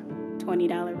 It's a what? bill. $20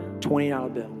 bill.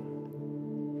 $20 bill.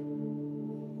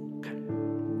 Okay.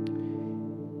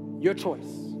 Your choice.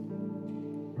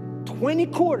 20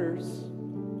 quarters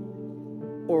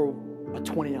or a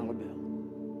 $20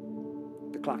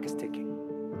 bill. The clock is ticking.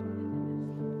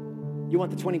 You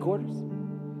want the 20 quarters?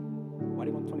 Why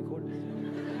do you want the 20 quarters?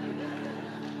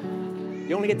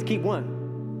 You only get to keep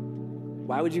one.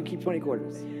 Why would you keep 20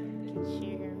 quarters?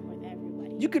 Share with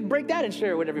everybody. You could break that and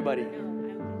share it with everybody. No, I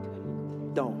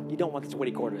want Don't. You don't want the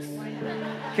 20 quarters.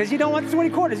 Because you don't want the 20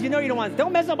 quarters. You know you don't want it.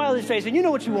 Don't mess up my illustration. You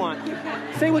know what you want.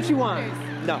 Say what you want.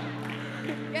 No.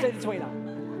 Say the $20.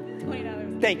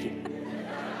 $20. Thank you.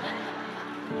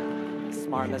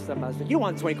 Smart, messed up my illustration. You don't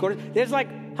want the 20 quarters. There's like,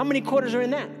 how many quarters are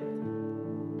in that?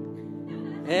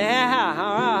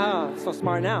 Yeah. So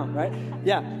smart now, right?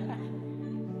 Yeah.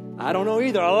 I don't know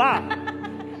either. A lot.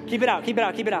 Keep it out. Keep it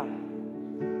out. Keep it out.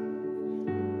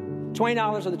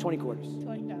 $20 or the 20 quarters?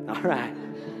 $20. All right.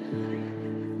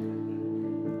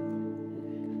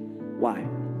 Why?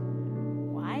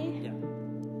 Why? Yeah.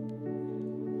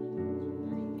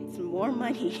 It's more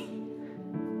money.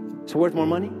 It's worth more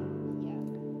money? Yeah.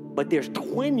 But there's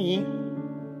 20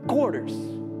 quarters.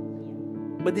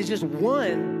 But there's just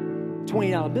one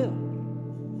 $20 bill.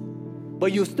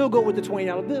 But you'll still go with the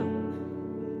 $20 bill.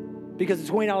 Because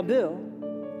the $20 bill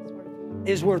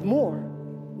is worth more.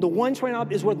 The one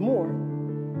 $20 is worth more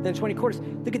than 20 quarters.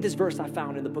 Look at this verse I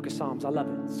found in the book of Psalms. I love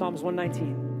it. Psalms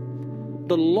 119.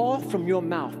 The law from your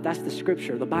mouth, that's the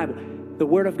scripture, the Bible, the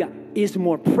word of God, is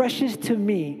more precious to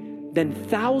me than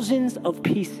thousands of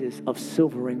pieces of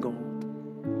silver and gold.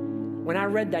 When I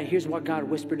read that, here's what God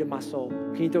whispered in my soul.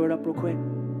 Can you throw it up real quick?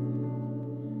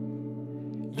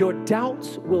 Your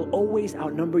doubts will always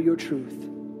outnumber your truth,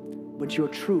 but your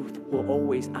truth will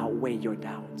always outweigh your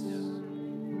doubts.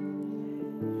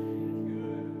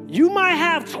 You might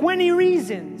have 20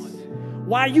 reasons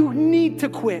why you need to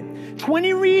quit.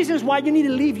 20 reasons why you need to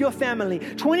leave your family.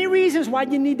 20 reasons why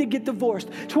you need to get divorced.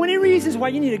 20 reasons why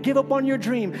you need to give up on your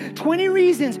dream. 20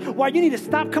 reasons why you need to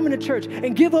stop coming to church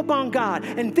and give up on God.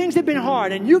 And things have been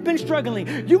hard and you've been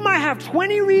struggling. You might have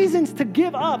 20 reasons to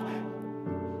give up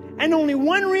and only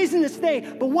one reason to stay.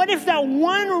 But what if that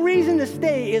one reason to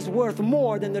stay is worth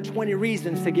more than the 20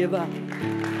 reasons to give up?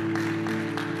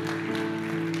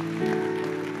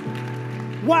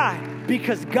 Why?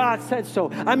 Because God said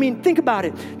so. I mean, think about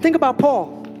it. Think about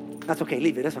Paul. That's okay,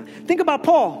 leave it, that's fine. Think about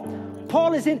Paul.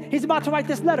 Paul he's about to write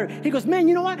this letter. He goes, man,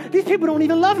 you know what? These people don't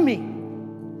even love me.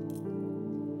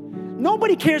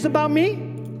 Nobody cares about me.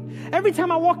 Every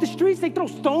time I walk the streets, they throw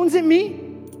stones at me.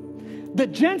 The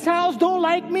Gentiles don't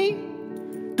like me.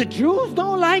 The Jews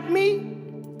don't like me.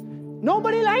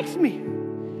 Nobody likes me.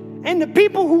 And the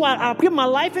people who I put my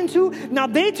life into, now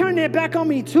they turn their back on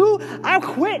me too. I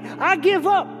quit. I give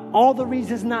up. All the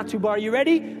reasons not to, but are you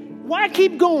ready? Why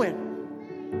keep going?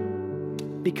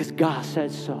 Because God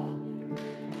said so.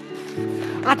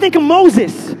 I think of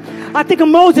Moses.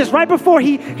 Right before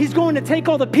he's going to take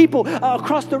all the people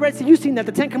across the Red Sea. You've seen that,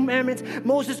 the 10 Commandments.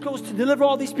 Moses goes to deliver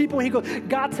all these people. And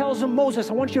God tells him,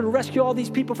 Moses, I want you to rescue all these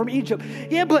people from Egypt.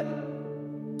 Yeah, but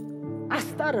I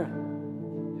stutter.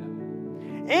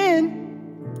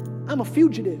 And I'm a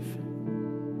fugitive.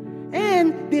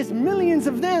 And there's millions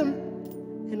of them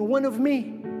and one of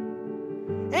me.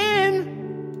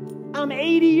 And I'm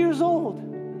 80 years old.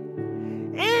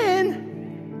 And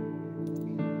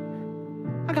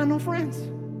I got no friends.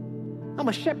 I'm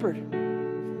a shepherd.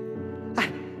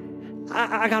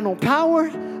 I got no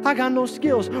power. I got no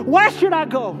skills. Why should I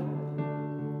go?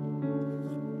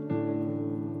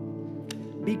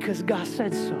 Because God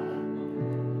said so.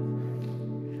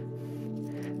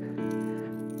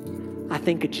 I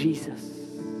think of Jesus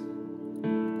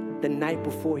the night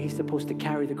before he's supposed to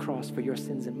carry the cross for your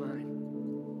sins and mine.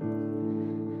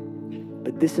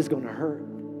 But this is going to hurt.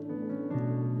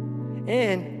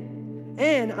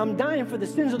 And I'm dying for the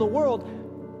sins of the world,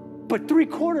 but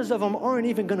 3/4 of them aren't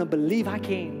even going to believe I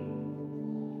came.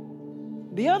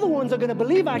 The other ones are going to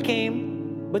believe I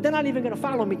came, but they're not even going to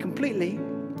follow me completely.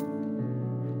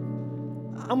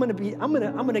 I'm going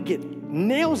to get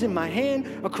nails in my hand,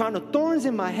 a crown of thorns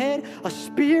in my head, a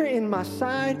spear in my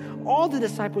side. All the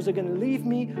disciples are going to leave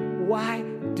me. Why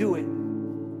do it?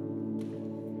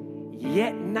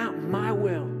 Yet not my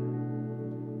will,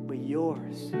 but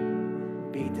yours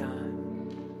be done.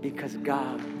 Because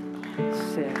God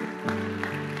said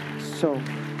so.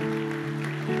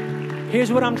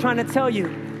 Here's what I'm trying to tell you.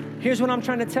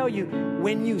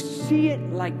 When you see it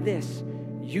like this,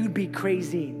 you'd be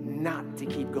crazy not to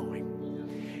keep going.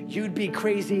 You'd be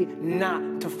crazy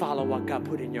not to follow what God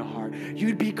put in your heart.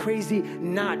 You'd be crazy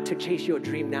not to chase your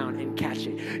dream down and catch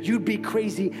it. You'd be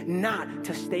crazy not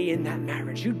to stay in that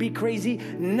marriage. You'd be crazy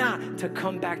not to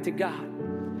come back to God.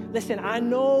 Listen, I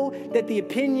know that the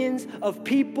opinions of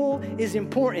people is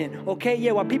important, okay?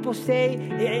 Yeah, what people say,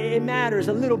 it matters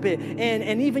a little bit.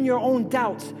 And even your own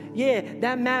doubts, yeah,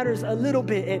 that matters a little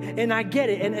bit. And I get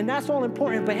it, and that's all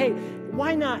important. But hey,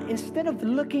 why not, instead of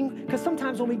looking, because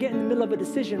sometimes when we get in the middle of a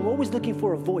decision, we're always looking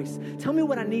for a voice. Tell me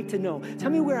what I need to know. Tell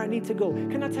me where I need to go.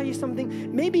 Can I tell you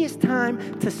something? Maybe it's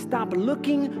time to stop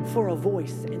looking for a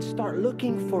voice and start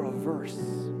looking for a verse.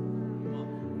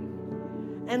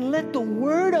 And let the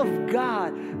Word of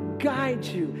God guide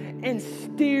you and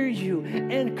steer you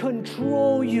and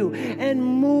control you and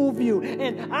move you.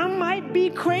 And I might be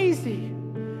crazy.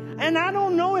 And I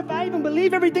don't know if I even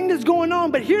believe everything that's going on,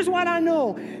 but here's what I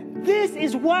know. This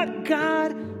is what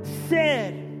God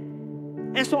said.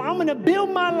 And so I'm going to build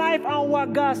my life on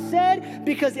what God said,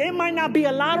 because it might not be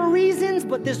a lot of reasons,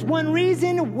 but this one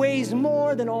reason weighs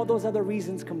more than all those other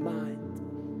reasons combined.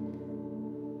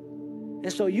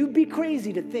 And so you'd be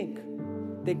crazy to think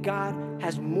that God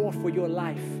has more for your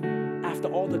life after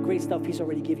all the great stuff He's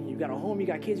already given you. You got a home, you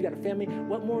got kids, you got a family.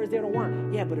 What more is there to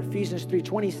want? Yeah, but Ephesians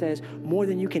 3:20 says, more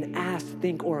than you can ask,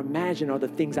 think, or imagine are the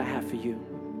things I have for you.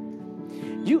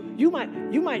 You might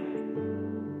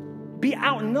be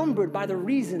outnumbered by the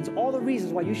reasons, all the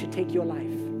reasons why you should take your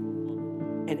life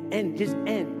and just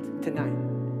end tonight.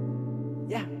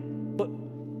 Yeah, but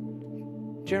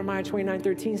Jeremiah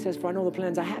 29:13 says, for I know the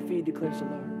plans I have for you, declares the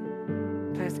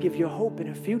Lord. Plans to give you a hope and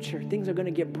a future. Things are going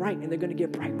to get bright, and they're going to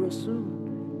get bright real soon.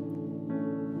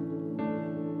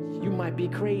 You might be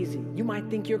crazy. You might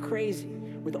think you're crazy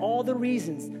with all the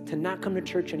reasons to not come to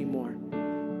church anymore.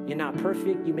 You're not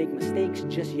perfect. You make mistakes.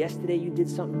 Just yesterday you did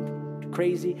something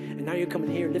crazy, and now you're coming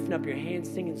here lifting up your hands,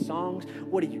 singing songs.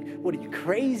 What are you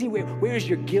crazy? Where's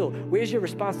your guilt? Where's your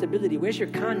responsibility? Where's your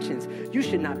conscience? You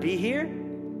should not be here.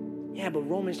 Yeah, but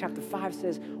Romans chapter 5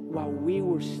 says, while we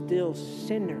were still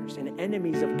sinners and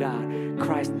enemies of God,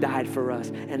 Christ died for us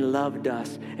and loved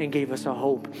us and gave us a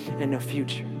hope and a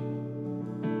future.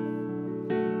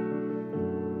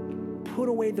 Put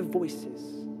away the voices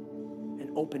and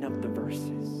open up the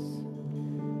verses.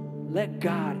 Let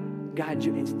God guide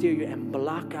you and steer you and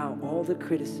block out all the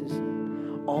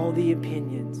criticism, all the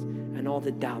opinions, and all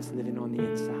the doubts living on the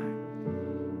inside.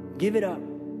 Give it up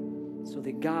so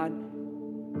that God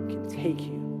can take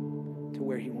you to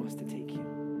where He wants to take you.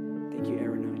 Thank you,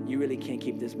 Aaron. You really can't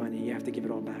keep this money. You have to give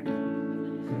it all back.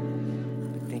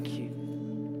 Thank you.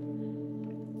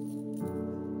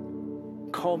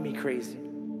 Call me crazy.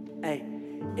 Hey,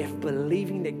 if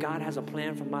believing that God has a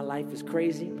plan for my life is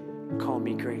crazy, call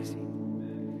me crazy.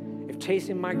 If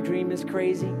chasing my dream is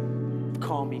crazy,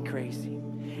 call me crazy.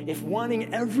 If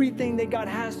wanting everything that God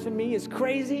has for me is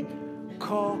crazy,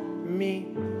 call me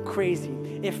crazy.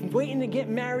 If waiting to get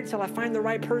married till I find the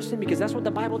right person because that's what the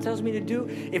Bible tells me to do,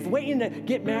 if waiting to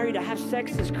get married to have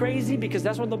sex is crazy because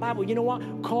that's what the Bible, you know what?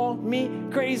 Call me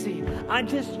crazy. I'm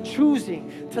just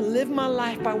choosing to live my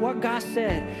life by what God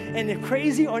said. And if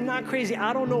crazy or not crazy,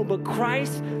 I don't know, but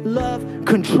Christ's love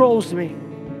controls me.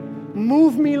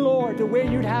 Move me, Lord, to where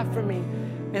you'd have for me.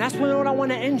 And that's what I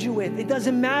want to end you with. It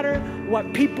doesn't matter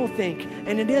what people think,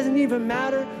 and it doesn't even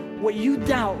matter what you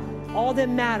doubt. All that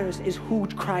matters is who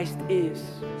Christ is.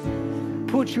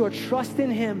 Put your trust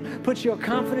in Him, put your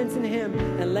confidence in Him,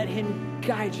 and let Him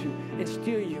guide you and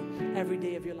steer you every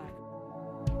day of your life.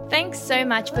 Thanks so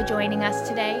much for joining us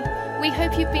today. We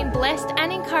hope you've been blessed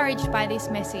and encouraged by this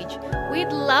message.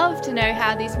 We'd love to know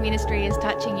how this ministry is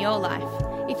touching your life.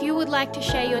 If you would like to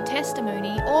share your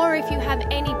testimony, or if you have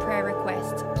any prayer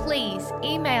requests, please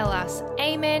email us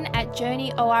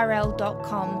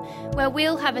amen@journeyorl.com, where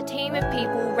we'll have a team of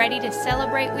people ready to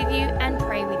celebrate with you and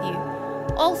pray with you.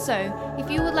 Also, if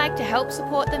you would like to help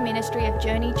support the ministry of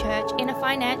Journey Church in a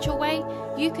financial way,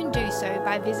 you can do so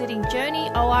by visiting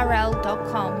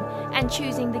journeyorl.com and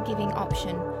choosing the giving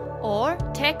option, or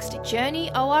text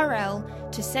JourneyORL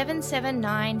to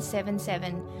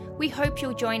 77977. We hope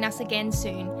you'll join us again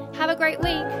soon. Have a great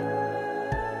week.